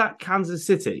thing. Was that Kansas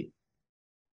City?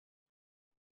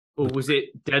 Or was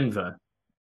it Denver?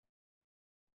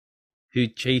 Who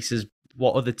chases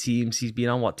what other teams he's been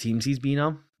on? What teams he's been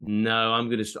on? No, I'm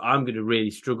gonna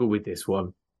really struggle with this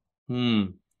one.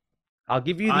 I'll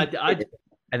give you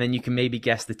and then you can maybe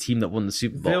guess the team that won the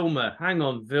Super Bowl. Vilma. Hang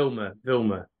on, Vilma.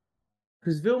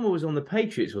 Because Vilma was on the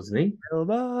Patriots, wasn't he?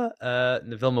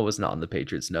 Vilma was not on the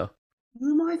Patriots, no.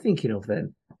 Who am I thinking of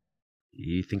then? Are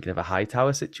you thinking of a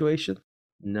Hightower situation?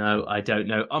 No, I don't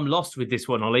know. I'm lost with this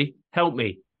one, Ollie. Help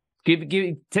me. Give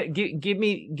me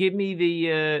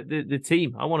the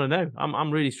team. I want to know. I'm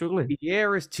really struggling. The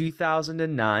year is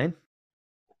 2009.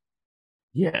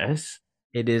 Yes.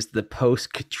 It is the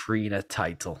post-Katrina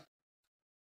title.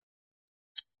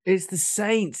 It's the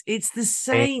Saints.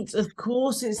 Of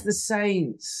course it's the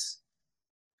Saints.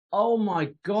 Oh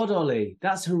my God, Ollie.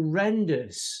 That's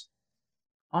horrendous.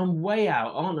 I'm way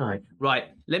out, aren't I?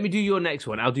 Right. Let me do your next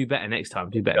one. I'll do better next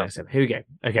time. Here we go.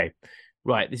 Okay.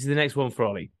 Right. This is the next one for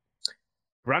Ollie.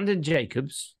 Brandon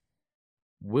Jacobs,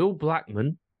 Will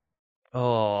Blackman,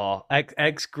 Oh,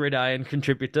 ex Gridiron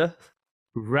contributor.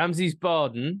 Ramses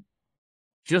Barden,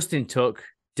 Justin Tuck,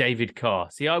 David Carr.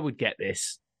 See, I would get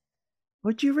this.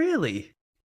 Would you really?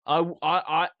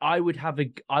 I would have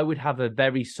a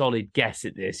very solid guess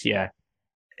at this. Yeah,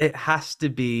 It has to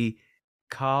be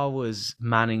Carr was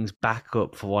Manning's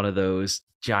backup for one of those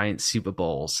giant Super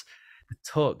Bowls.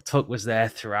 Tuck was there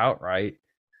throughout, right?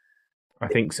 I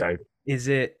think so. Is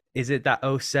it that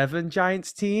 '07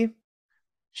 Giants team?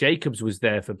 Jacobs was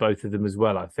there for both of them as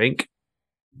well. I think.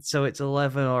 So it's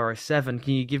 11 or a 7.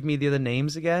 Can you give me the other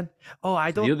names again? Oh,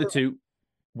 I don't. The other two,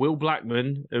 Will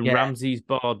Blackman and Yeah. Ramses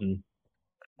Barden.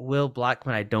 Will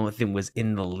Blackman, I don't think was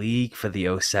in the league for the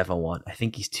 '07 one. I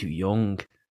think he's too young.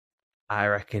 I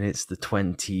reckon it's the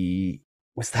 20.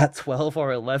 Was that 12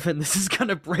 or 11? This is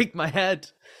gonna break my head.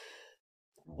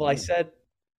 Well, I said,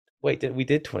 wait, we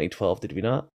did 2012, did we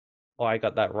not? Oh, I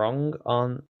got that wrong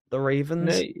on the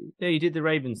Ravens. No, you did the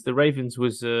Ravens. The Ravens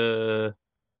was where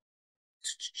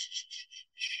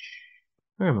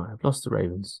am I? I've lost the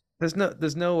Ravens. There's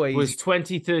no way. It was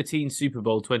 2013 Super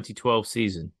Bowl, 2012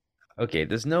 season. Okay,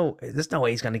 there's no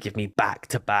way he's gonna give me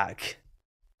back-to-back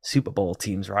Super Bowl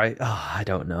teams, right? Oh, I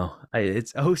don't know.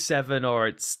 It's 07 or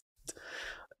it's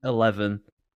 11.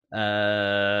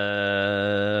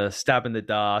 Stab in the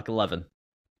dark, 11.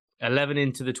 11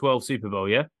 into the 12 Super Bowl,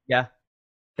 yeah? Yeah.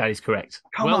 That is correct.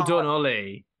 Come well on. done,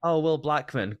 Ollie. Oh, Will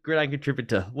Blackman, gridiron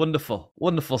contributor. Wonderful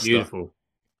stuff. Beautiful.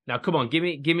 Now, come on, give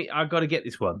me. I've got to get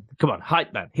this one. Come on,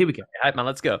 hype man. Here we go. Hype man,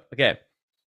 let's go. Okay.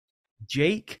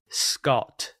 Jake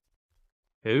Scott.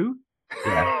 Who?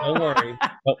 Yeah, don't worry.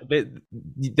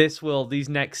 These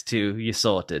next two, you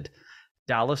sorted.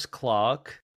 Dallas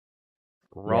Clark,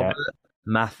 Robert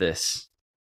Mathis.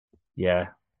 Yeah.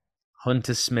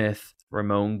 Hunter Smith,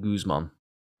 Ramon Guzman.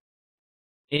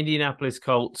 Indianapolis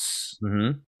Colts.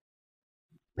 Mm-hmm.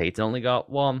 Peyton only got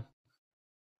one.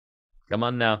 Come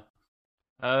on now.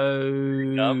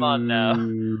 Oh. Come on now.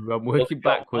 I'm working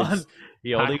backwards.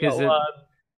 He only got one.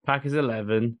 Packers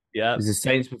 11. Yeah. It was the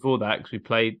Saints before that because we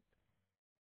played.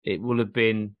 It will have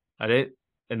been at it.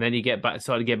 And then you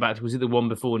started to get back to, was it the one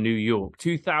before New York?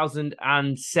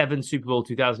 2007 Super Bowl,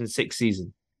 2006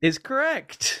 season. Is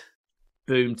correct.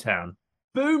 Boomtown.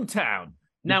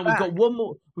 Now we've got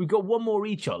one more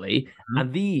each, Ollie,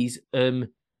 and these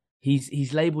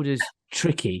he's labelled as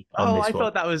tricky on this one. I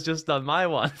thought that was just on my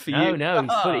one for you. you. No,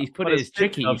 he's put it as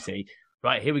tricky, you see.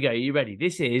 Right, here we go. Are you ready?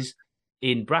 This is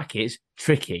in brackets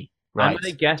tricky. Right. I'm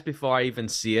gonna guess before I even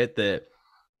see it that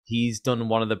he's done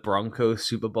one of the Broncos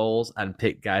Super Bowls and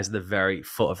picked guys at the very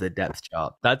foot of the depth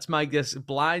chart. That's my guess.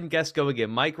 Blind guess go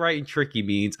again. Mike writing tricky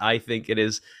means I think it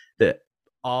is the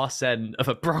arse end of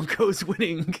a Broncos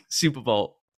winning Super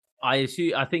Bowl. I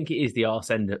think it is the arse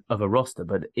end of a roster,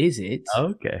 but is it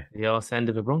okay the arse end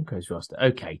of a Broncos roster?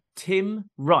 Okay. Tim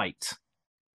Wright.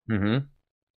 Mm-hmm.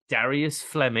 Darius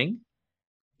Fleming.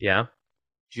 Yeah.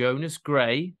 Jonas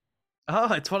Gray.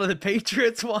 Oh, it's one of the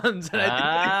Patriots ones. And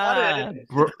I think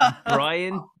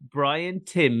Brian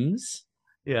Timms.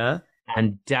 Yeah.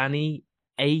 And Danny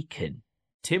Aiken.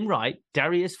 Tim Wright,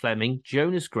 Darius Fleming,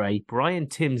 Jonas Gray, Brian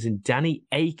Timms, and Danny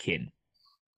Aiken.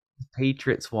 The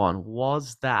Patriots one.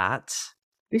 Was that...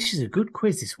 This is a good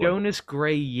quiz, this one. Jonas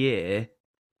Gray year,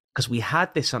 because we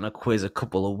had this on a quiz a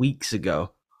couple of weeks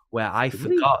ago, where I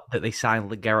forgot that they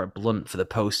signed LeGarrette Blount for the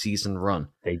postseason run.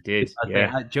 They did,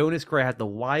 yeah. Jonas Gray had the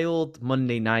wild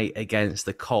Monday night against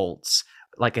the Colts,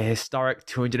 like a historic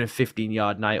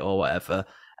 215-yard night or whatever,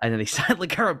 and then they signed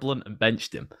LeGarrette Blount and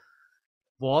benched him.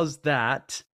 Was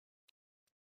that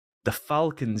the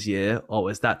Falcons year, or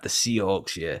was that the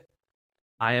Seahawks year?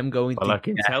 I am going to... I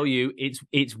can tell you,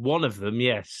 it's one of them,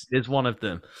 yes. It's one of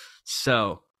them.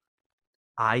 So...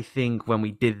 I think when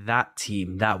we did that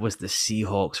team, that was the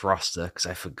Seahawks roster because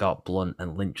I forgot Blunt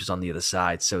and Lynch was on the other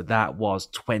side. So that was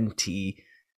 20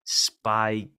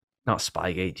 not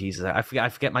Spygate, Jesus. I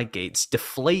forget my gates.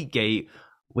 Deflategate,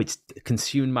 which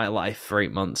consumed my life for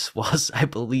 8 months, was, I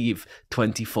believe,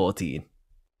 2014.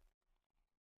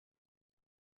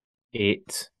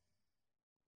 It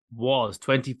was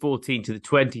 2014 to the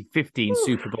 2015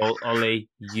 Super Bowl, Ollie.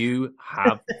 You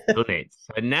have done it.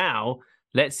 So now...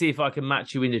 let's see if I can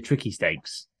match you in the tricky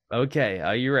stakes. Okay,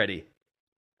 are you ready?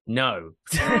 No.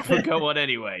 But go on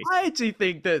anyway. I actually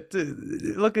think that,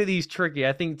 look at these tricky.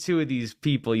 I think two of these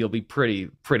people you'll be pretty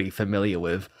familiar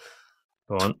with.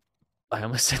 Go on. I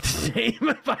almost said the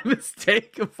name by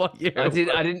mistake of what year. I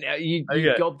didn't. You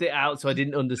gobbed it out, so I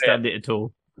didn't understand it at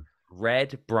all.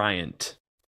 Red Bryant.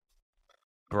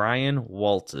 Brian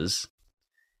Walters.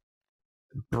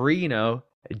 Brino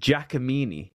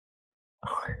Giacomini.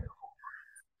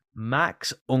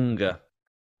 Max Unger.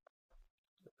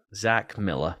 Zach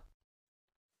Miller.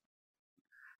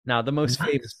 Now, the most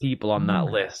famous people on that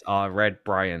list are Red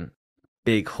Bryant,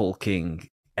 big hulking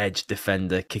edge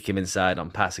defender, kick him inside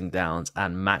on passing downs,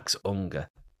 and Max Unger,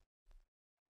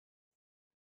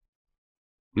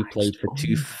 who played for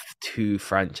two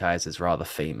franchises rather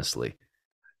famously.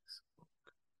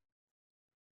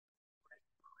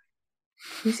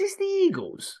 Is this the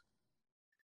Eagles?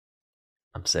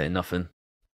 I'm saying nothing.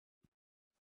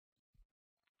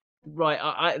 Right,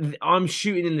 I'm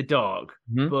shooting in the dark,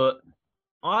 but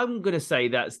I'm going to say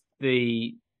that's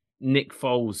the Nick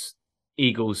Foles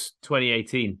Eagles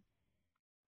 2018.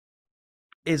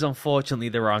 Is unfortunately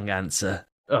the wrong answer.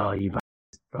 Oh, you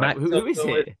right. Who is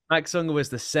it? Max Unger was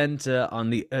the center on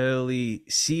the early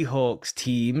Seahawks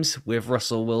teams with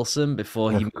Russell Wilson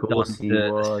before he moved on to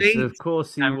the Saints. Of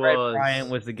course he and was. Red Bryant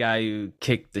was the guy who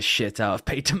kicked the shit out of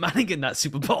Peyton Manning in that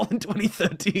Super Bowl in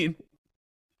 2013.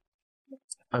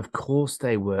 Of course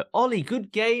they were. Ollie,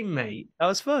 good game, mate. That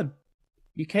was fun.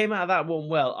 You came out of that one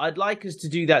well. I'd like us to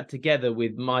do that together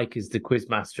with Mike as the quiz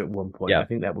master at one point. Yeah. I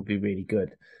think that would be really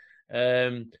good.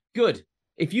 Good.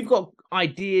 If you've got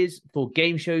ideas for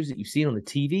game shows that you've seen on the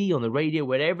TV, on the radio,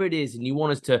 wherever it is, and you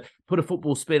want us to put a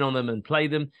football spin on them and play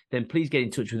them, then please get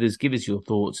in touch with us. Give us your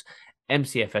thoughts.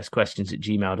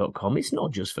 mcfsquestions@gmail.com. It's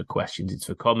not just for questions. It's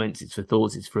for comments. It's for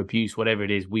thoughts. It's for abuse. Whatever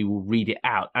it is, we will read it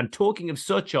out. And talking of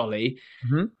such, Ollie,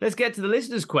 let's get to the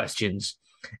listeners' questions.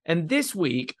 And this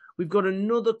week, we've got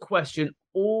another question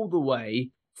all the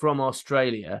way from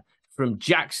Australia, from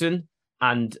Jackson.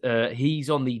 And he's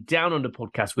on the Down Under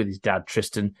podcast with his dad,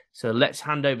 Tristan. So let's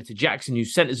hand over to Jackson, who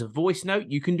sent us a voice note.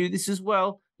 You can do this as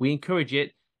well. We encourage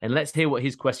it. And let's hear what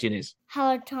his question is.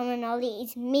 Hello, Tom and Ollie.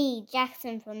 It's me,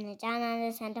 Jackson, from the Down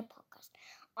Under Centre podcast.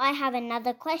 I have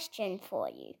another question for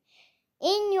you.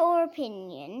 In your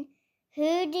opinion,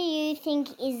 who do you think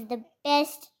is the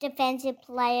best defensive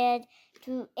player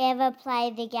to ever play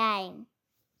the game?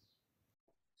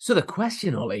 So the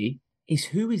question, Ollie, is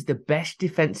who is the best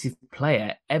defensive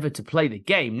player ever to play the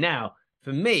game? Now,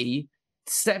 for me,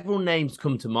 several names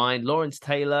come to mind. Lawrence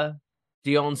Taylor,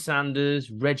 Deion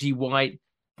Sanders, Reggie White,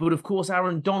 but of course,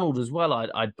 Aaron Donald as well,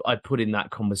 I'd put in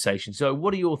that conversation. So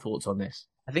what are your thoughts on this?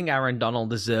 I think Aaron Donald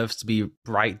deserves to be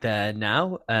right there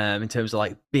now in terms of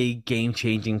like big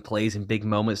game-changing plays and big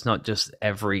moments, not just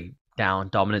every down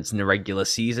dominance in the regular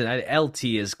season. LT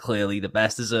is clearly the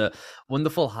best. There's a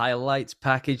wonderful highlights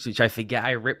package, which I forget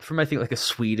I ripped from, I think, like a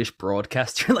Swedish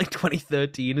broadcaster in like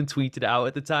 2013 and tweeted it out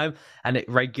at the time. And it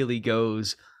regularly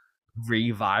goes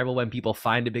re-viral when people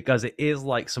find it because it is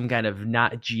like some kind of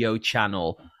Nat Geo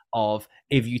channel of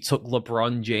if you took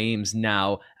LeBron James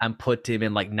now and put him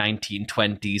in like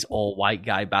 1920s all white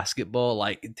guy basketball.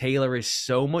 Like Taylor is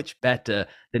so much better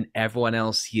than everyone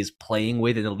else he is playing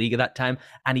with in the league at that time,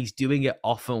 and he's doing it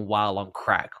often while on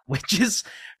crack, which is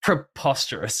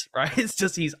preposterous, right? It's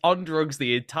just he's on drugs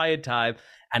the entire time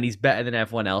and he's better than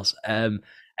everyone else.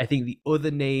 I think the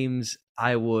other names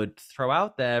I would throw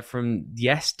out there from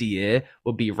yesteryear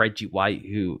would be Reggie White,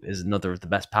 who is another of the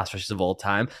best pass rushers of all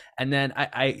time. And then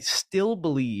I still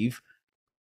believe,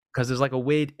 because there's like a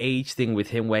weird age thing with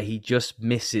him where he just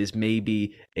misses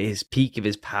maybe his peak of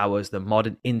his powers, the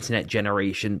modern internet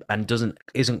generation, and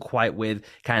isn't quite with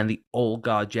kind of the old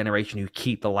guard generation who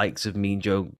keep the likes of Mean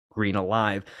Joe Green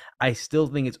alive. I still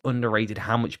think it's underrated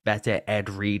how much better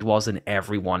Ed Reed was than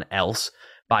everyone else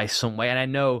by some way. And I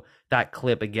know that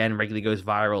clip again regularly goes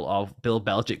viral of Bill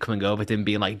Belichick coming over to him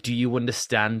being like, do you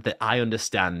understand that I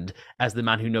understand, as the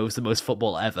man who knows the most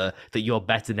football ever, that you're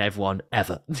better than everyone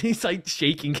ever? He's like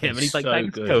shaking him and he's like,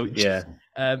 thanks, good. Coach. Yeah.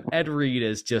 Ed Reed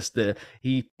is just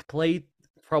he played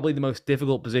probably the most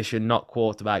difficult position, not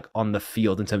quarterback, on the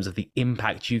field in terms of the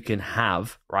impact you can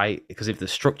have, right? Because if the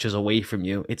structure's away from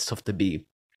you, it's tough to be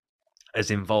as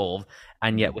involved,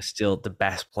 and yet we're still the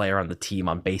best player on the team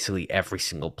on basically every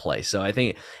single play. So I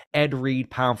think Ed Reed,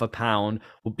 pound for pound,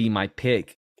 would be my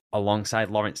pick alongside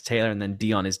Lawrence Taylor, and then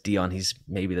Deion is Deion. He's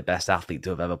maybe the best athlete to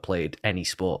have ever played any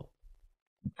sport.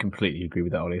 Completely agree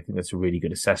with that, Ollie. I think that's a really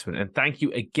good assessment. And thank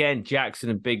you again, Jackson,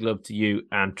 and big love to you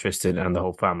and Tristan and the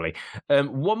whole family.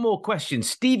 One more question.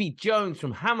 Stevie Jones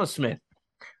from Hammersmith.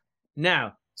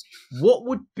 Now, what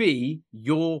would be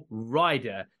your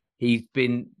rider? He's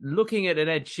been looking at an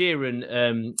Ed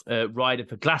Sheeran rider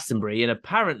for Glastonbury, and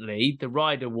apparently the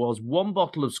rider was 1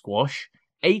 bottle of squash,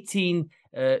 18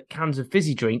 cans of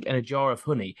fizzy drink, and a jar of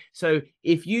honey. So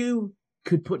if you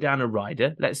could put down a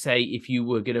rider, let's say if you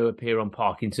were going to appear on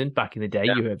Parkinson back in the day,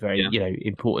 you were a very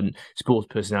important sports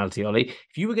personality, Ollie.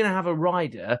 If you were going to have a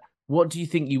rider, what do you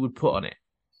think you would put on it?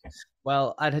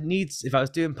 Well, if I was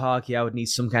doing parky, I would need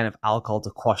some kind of alcohol to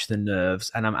quash the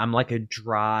nerves, and I'm like a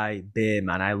dry beer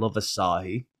man. I love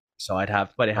Asahi, so I'd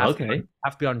have, but it have to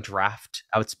be on draft.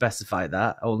 I would specify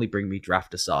that only bring me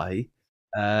draft Asahi.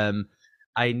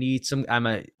 I need some. I'm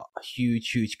a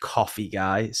huge coffee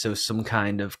guy, so some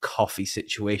kind of coffee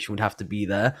situation would have to be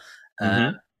there.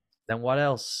 Then what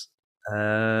else?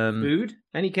 Food?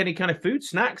 Any kind of food?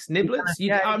 Snacks? Niblets?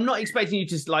 I'm not expecting you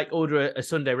to like order a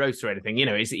Sunday roast or anything. You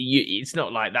know, it's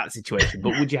not like that situation.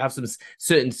 But would you have some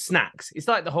certain snacks? It's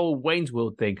like the whole Wayne's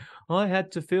World thing. I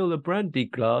had to fill a brandy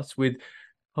glass with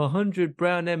 100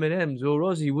 brown M&Ms, or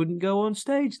Ozzy wouldn't go on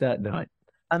stage that night.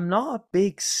 I'm not a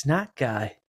big snack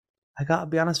guy. I gotta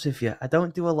be honest with you. I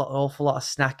don't do awful lot of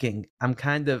snacking.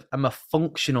 I'm a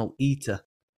functional eater.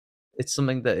 It's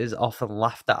something that is often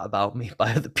laughed at about me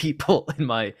by other people in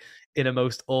my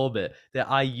innermost orbit, that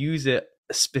I use it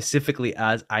specifically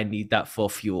as I need that for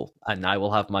fuel, and I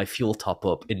will have my fuel top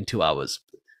up in 2 hours.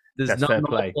 There's not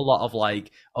a lot of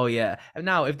like, oh yeah. And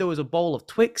now, if there was a bowl of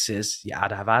Twixes, yeah,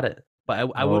 I'd have had it. But it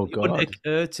wouldn't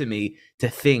occur to me to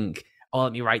think, oh,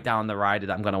 let me write down the rider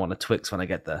that I'm going to want a Twix when I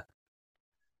get there.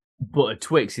 But a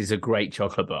Twix is a great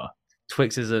chocolate bar.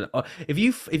 Twix is if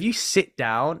you sit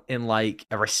down in like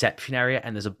a reception area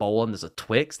and there's a bowl and there's a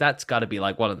Twix, that's got to be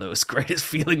like one of those greatest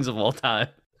feelings of all time.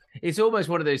 It's almost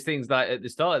one of those things like at the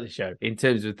start of the show, in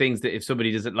terms of things that if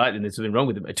somebody doesn't like them, there's something wrong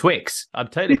with them. A Twix,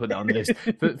 I'd totally put that on the list.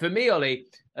 For me, Ollie,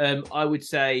 I would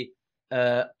say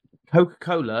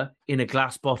Coca-Cola in a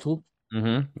glass bottle.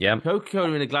 Yeah,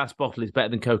 Coca-Cola in a glass bottle is better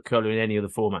than Coca-Cola in any other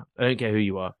format. I don't care who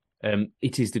you are.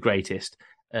 It is the greatest.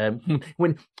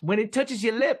 When it touches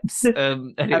your lips.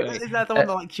 Anyway. Is that the one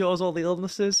that like cures all the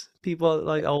illnesses? People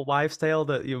like old wives' tale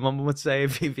that your mum would say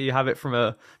if you have it from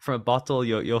a bottle,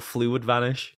 your flu would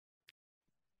vanish.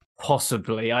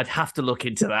 Possibly, I'd have to look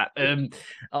into that.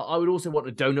 I would also want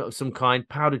a donut of some kind,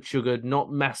 powdered sugar, not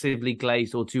massively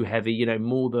glazed or too heavy. You know,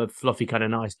 more the fluffy kind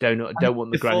of nice donut. I don't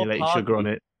want the granulated sugar on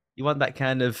it. You want that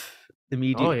kind of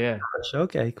immediate. Oh yeah.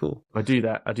 Okay, cool. I do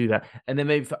that. And then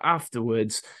maybe for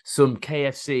afterwards, some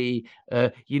KFC.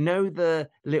 You know the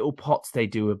little pots they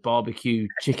do with barbecue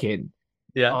chicken.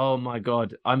 Yeah. Oh my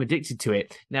God, I'm addicted to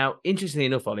it. Now, interestingly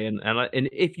enough, Ollie, and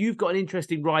if you've got an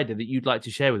interesting rider that you'd like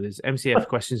to share with us,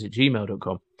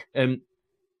 mcfquestions@gmail.com.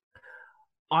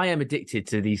 I am addicted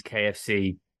to these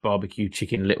KFC barbecue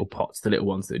chicken little pots, the little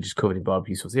ones that are just covered in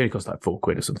barbecue sauce. They only cost like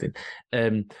 £4 or something.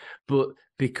 But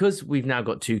because we've now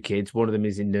got 2 kids, one of them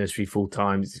is in nursery full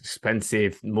time, it's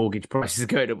expensive, mortgage prices are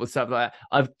going up and stuff like that.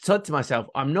 I've said to myself,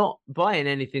 I'm not buying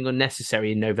anything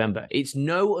unnecessary in November. It's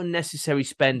no unnecessary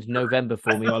spend November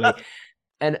for me, Ollie.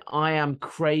 And I am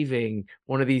craving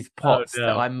one of these pots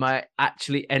that I might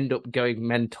actually end up going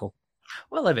mental.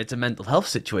 Well, if it's a mental health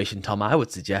situation, Tom, I would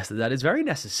suggest that is very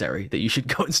necessary, that you should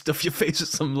go and stuff your face with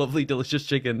some lovely, delicious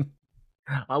chicken.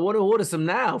 I want to order some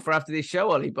now for after this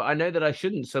show, Ollie, but I know that I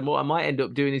shouldn't. So what I might end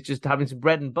up doing is just having some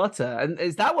bread and butter. And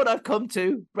is that what I've come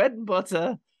to? Bread and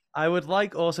butter? I would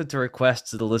like also to request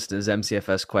to the listeners,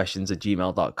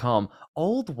 mcfsquestions@gmail.com,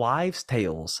 old wives'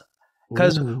 tales.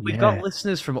 Because we've got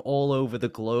listeners from all over the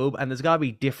globe, and there's got to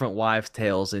be different wives'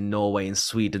 tales in Norway and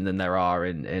Sweden than there are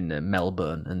in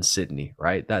Melbourne and Sydney,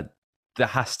 right? That there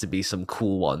has to be some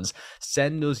cool ones.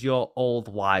 Send us your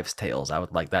old wives' tales. I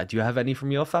would like that. Do you have any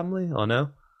from your family or no?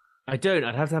 I don't.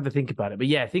 I'd have to have a think about it. But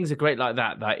yeah, things are great like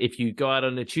that. That if you go out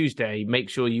on a Tuesday, make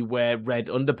sure you wear red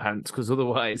underpants, because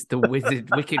otherwise the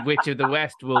wicked witch of the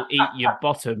West will eat your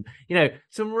bottom. You know,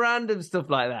 some random stuff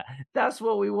like that. That's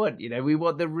what we want. You know, we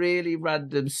want the really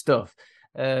random stuff.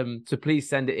 So please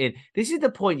send it in. This is the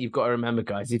point you've got to remember,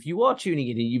 guys. If you are tuning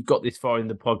in and you've got this far in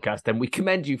the podcast, then we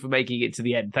commend you for making it to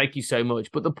the end. Thank you so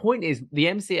much. But the point is, the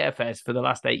MCFS for the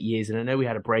last 8 years, and I know we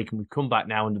had a break and we've come back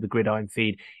now under the Gridiron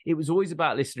feed, it was always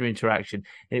about listener interaction,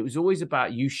 and it was always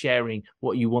about you sharing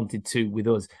what you wanted to with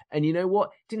us. And you know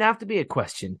what? It didn't have to be a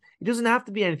question. It doesn't have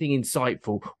to be anything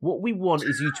insightful. What we want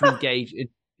is you to engage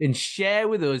and share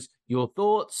with us your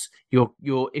thoughts, your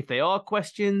if they are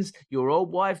questions, your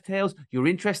old wife tales, your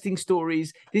interesting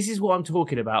stories. This is what I'm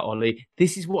talking about, Ollie.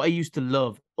 This is what I used to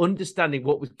love, understanding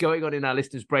what was going on in our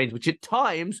listeners' brains, which at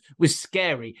times was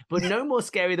scary, but no more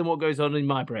scary than what goes on in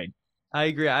my brain. I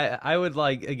agree. I would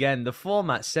like, again, the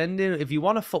format, send in, if you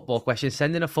want a football question,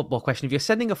 send in a football question. If you're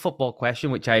sending a football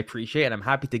question, which I appreciate, and I'm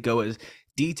happy to go as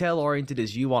detail-oriented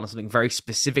as you want, or something very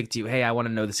specific to you, hey, I want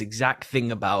to know this exact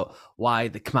thing about why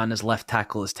the Commanders' left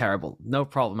tackle is terrible, no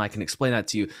problem, I can explain that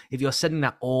to you. If you're sending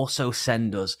that, also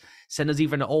send us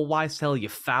either an all-wise tale you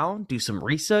found, do some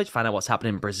research, find out what's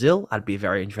happening in Brazil, I'd be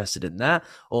very interested in that,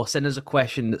 or send us a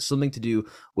question that's something to do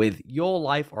with your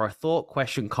life, or a thought,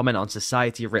 question, comment on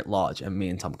society writ large, and me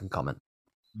and Tom can comment.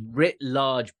 Writ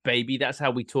large, baby, that's how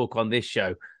we talk on this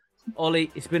show. Ollie,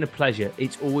 it's been a pleasure.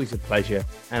 It's always a pleasure.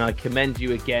 And I commend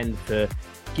you again for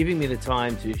giving me the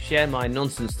time to share my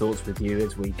nonsense thoughts with you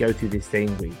as we go through this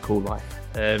thing we call life.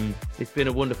 It's been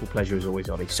a wonderful pleasure as always,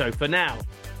 Ollie. So for now,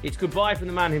 it's goodbye from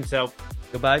the man himself.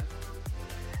 Goodbye.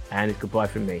 And it's goodbye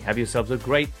from me. Have yourselves a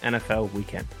great NFL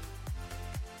weekend.